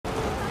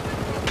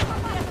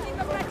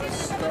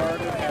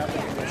started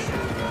having an issue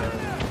where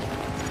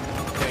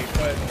they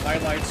put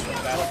highlights from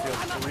Battlefield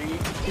 3.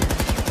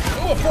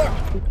 Oh, fuck!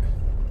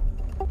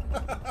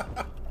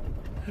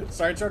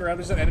 Sorry, I turned around,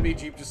 there's an enemy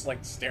Jeep just, like,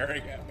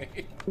 staring at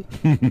me.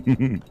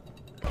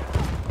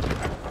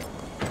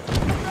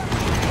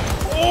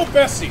 Oh,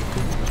 Bessie!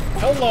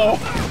 Hello!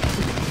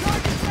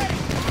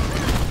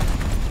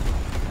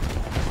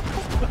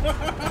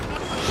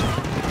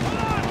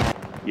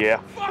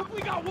 Yeah. Fuck,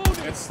 we got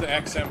wounded! It's the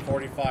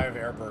XM45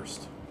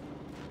 airburst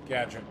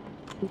gadget.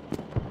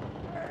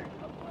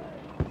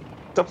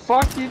 The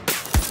fuck you?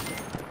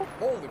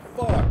 Holy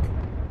fuck!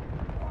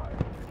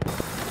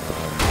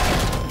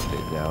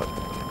 Faded out.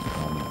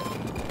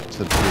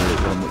 So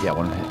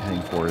one I'm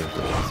heading for is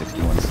the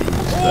 61C.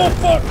 Oh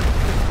fuck!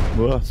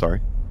 Well, sorry.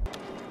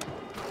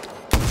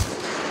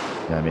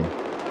 Yeah, I mean.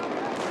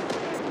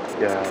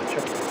 Yeah,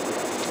 sure.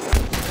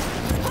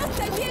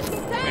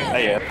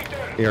 Yeah.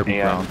 ARB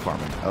ground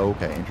farming. Oh,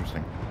 okay,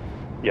 interesting.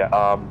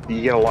 Yeah,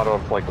 you get a lot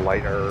of like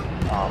lighter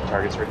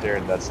targets right there,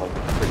 and that's like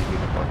pretty good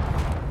for.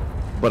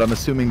 But I'm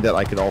assuming that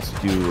I could also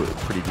do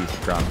pretty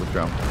decent ground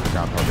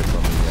targets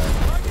on the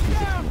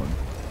P61.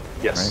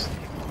 Yes. Right?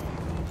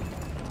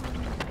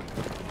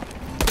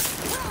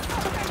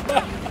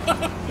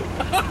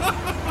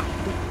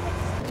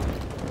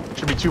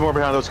 Should be 2 more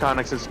behind those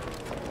connexes.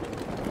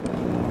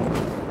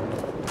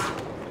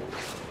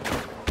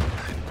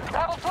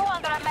 Level 2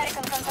 under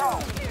American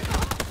control.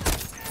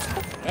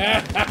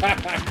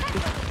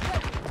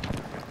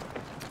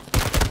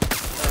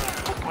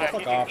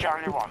 Fuck off.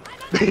 Charlie 1.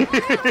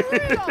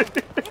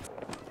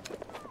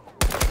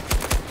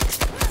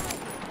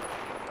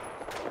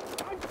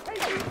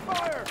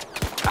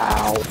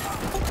 Ow.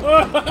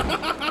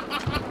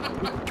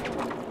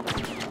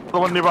 The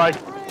one nearby.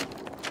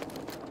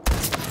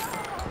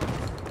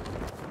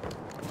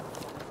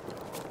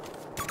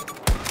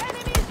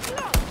 Enemy is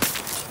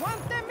close.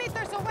 110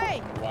 meters away.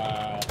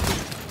 Wow.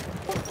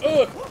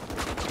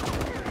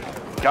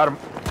 Got him.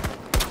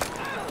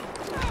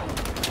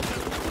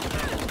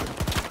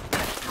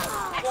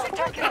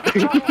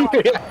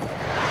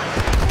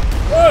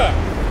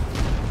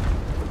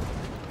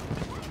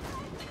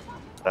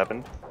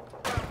 Happened.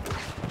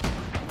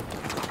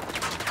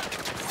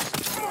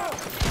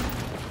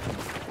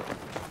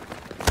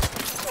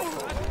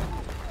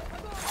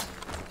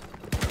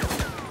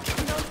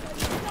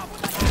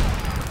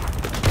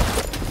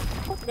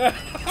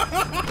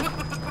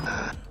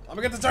 I'm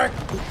gonna get the tank.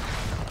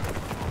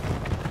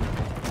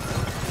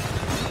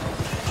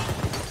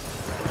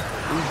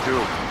 Who's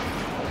doomed?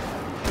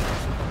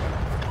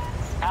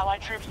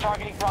 Allied troops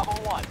targeting Bravo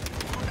 1.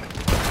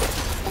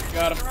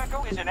 Got him.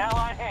 Echo is in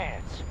Allied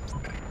hands.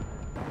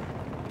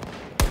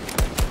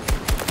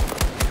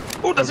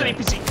 Oh, that's an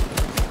APC.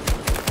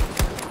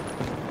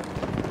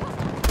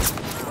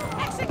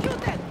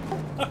 Executed.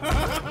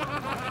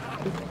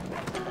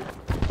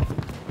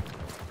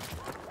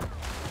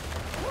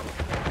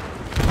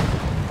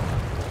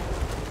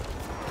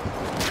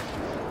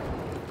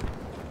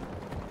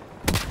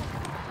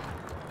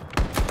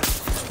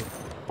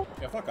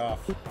 Yeah, fuck off.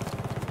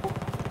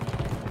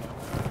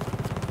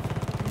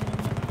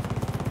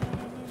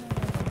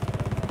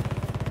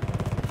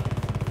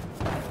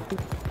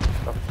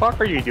 The fuck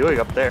are you doing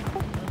up there?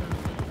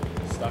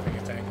 Stopping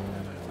a tank.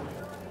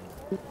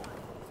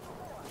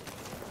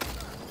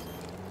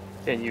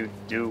 Can you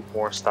do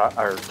more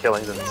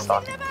killing than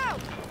stalking? Them out.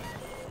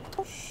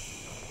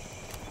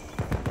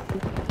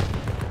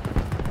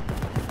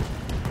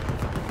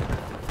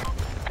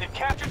 They've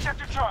captured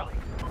Sector Charlie.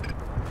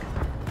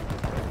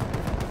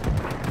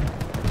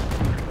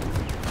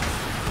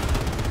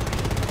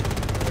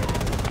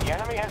 The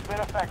enemy has been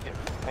effective.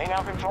 They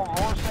now control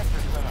more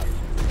sectors than us.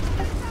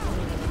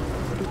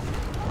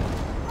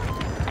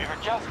 We were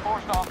just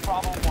forced off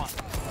Bravo 1.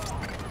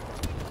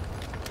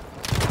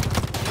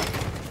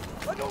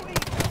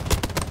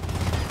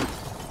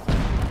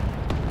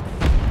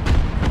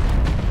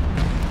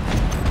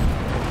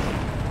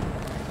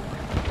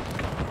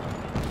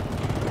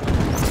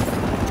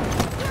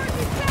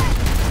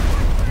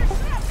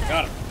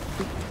 Got him.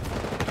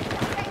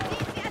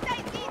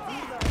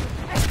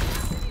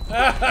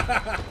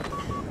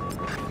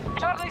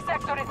 Charlie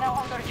sector is now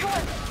under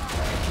US.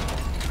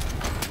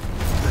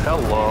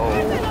 Hello.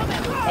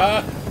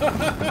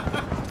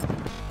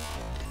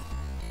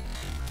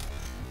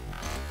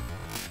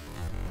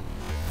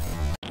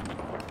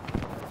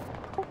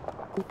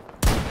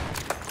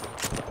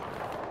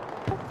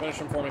 Finish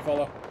him for me,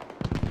 fella.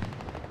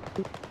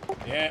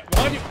 Yeah,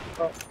 on you.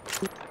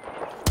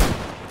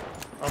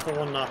 Alpha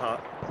 1 not hot.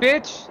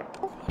 Bitch!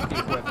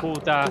 Hijo de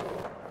puta.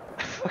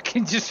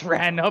 Fucking just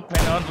ran up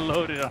and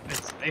unloaded on his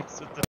face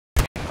with the...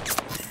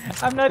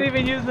 I'm not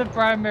even using the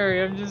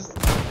primary, I'm just...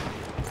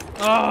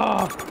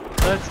 Oh!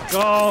 Let's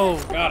go!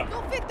 Got him.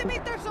 Go 50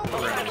 meters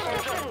away.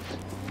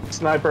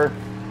 Sniper.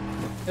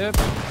 Yep.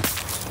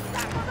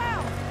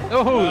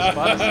 Oh,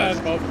 spot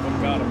assist. Both of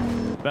them got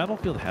him.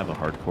 Battlefield have a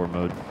hardcore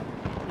mode?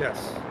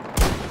 Yes.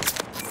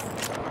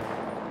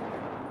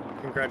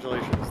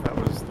 Congratulations, that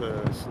was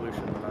the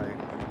solution that I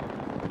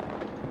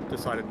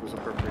decided was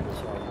appropriate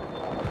as well.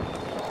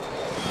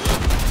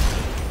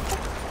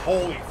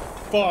 Holy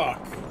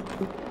fuck!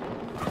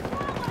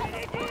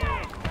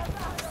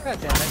 God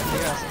damn it, they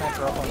got a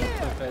sniper up on the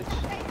cliff edge.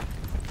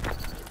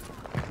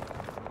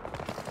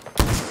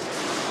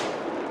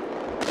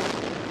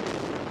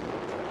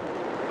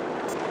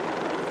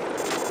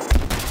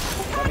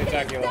 Let me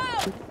attack you.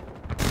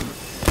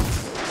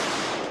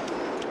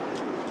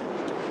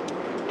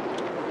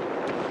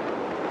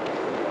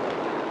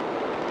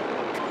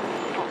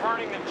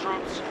 Reverting the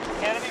troops.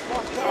 Enemy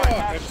forces are Oh, at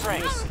half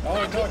strength. oh no,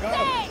 I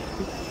got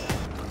him.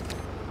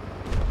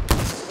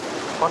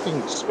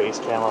 Fucking space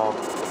camo.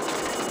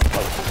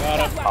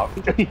 Got him. Oh.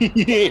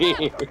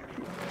 Yeah.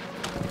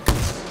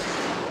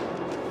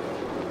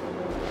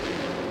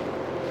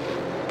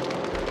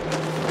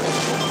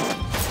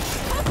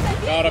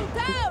 Got him.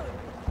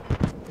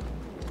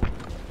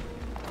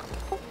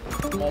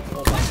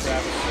 Multiple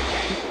traps.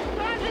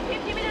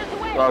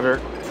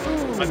 Roger.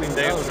 I mean,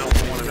 they have an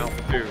Alpha 1 and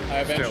Alpha 2. I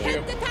avenged still.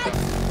 you.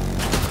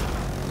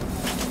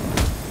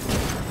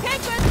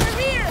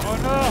 Oh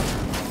no!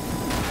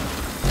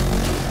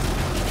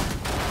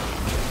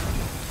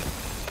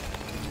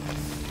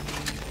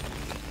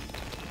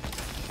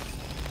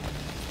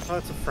 Oh,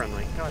 that's a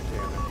friendly. God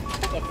damn it.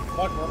 What the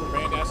fuck rubber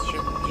band ass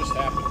shit just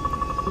happened?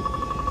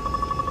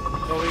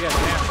 Well, we got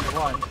damage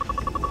one.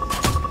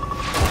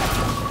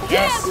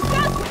 Yes!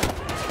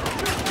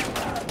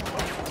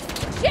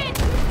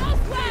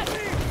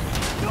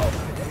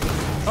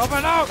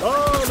 Open up!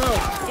 Oh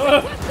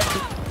no!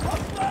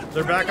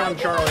 They're back on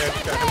Charlie. I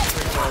just got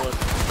to Charlotte.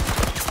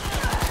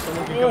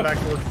 Someone can come back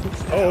towards.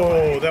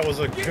 Oh, that was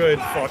a good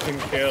fucking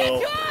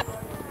kill.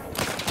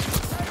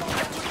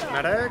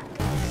 Medic?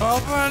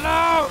 Open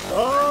up!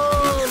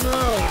 Oh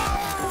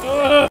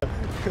no!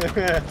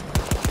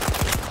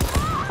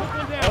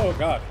 Oh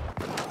god.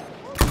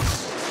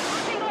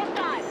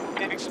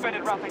 They've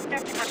expended roughly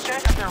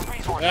 50% of their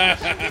resources.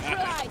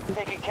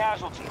 Taking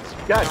casualties.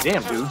 God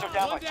damn, dude. Resources are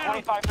down by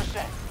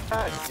 25%.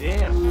 God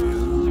damn,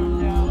 dude.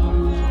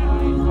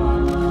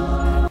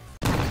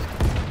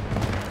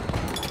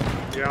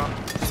 Yeah.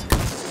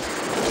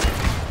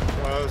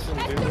 Wasn't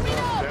doing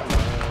enough damage.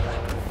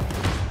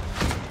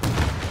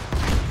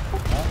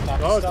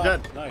 Oh, it's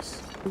dead. Nice.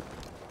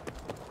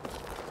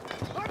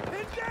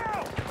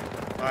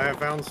 I have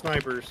found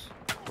snipers.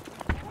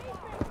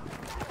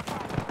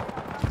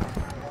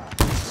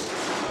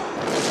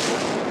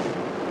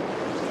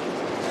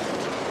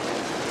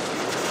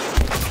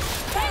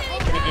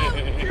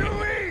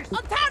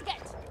 On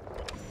target!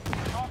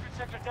 Target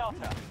sector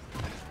Delta.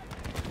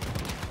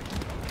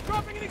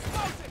 Dropping an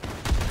explosive!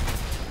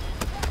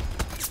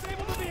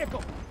 Disable the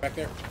vehicle! Back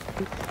there.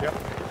 Yep.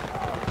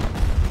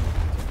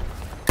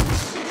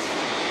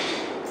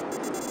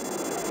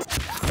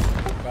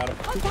 Got him.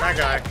 That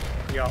guy.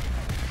 Yep.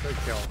 Good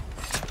kill.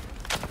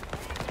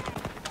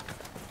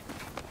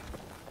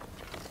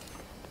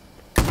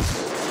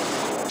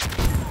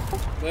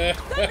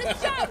 Got the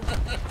shot!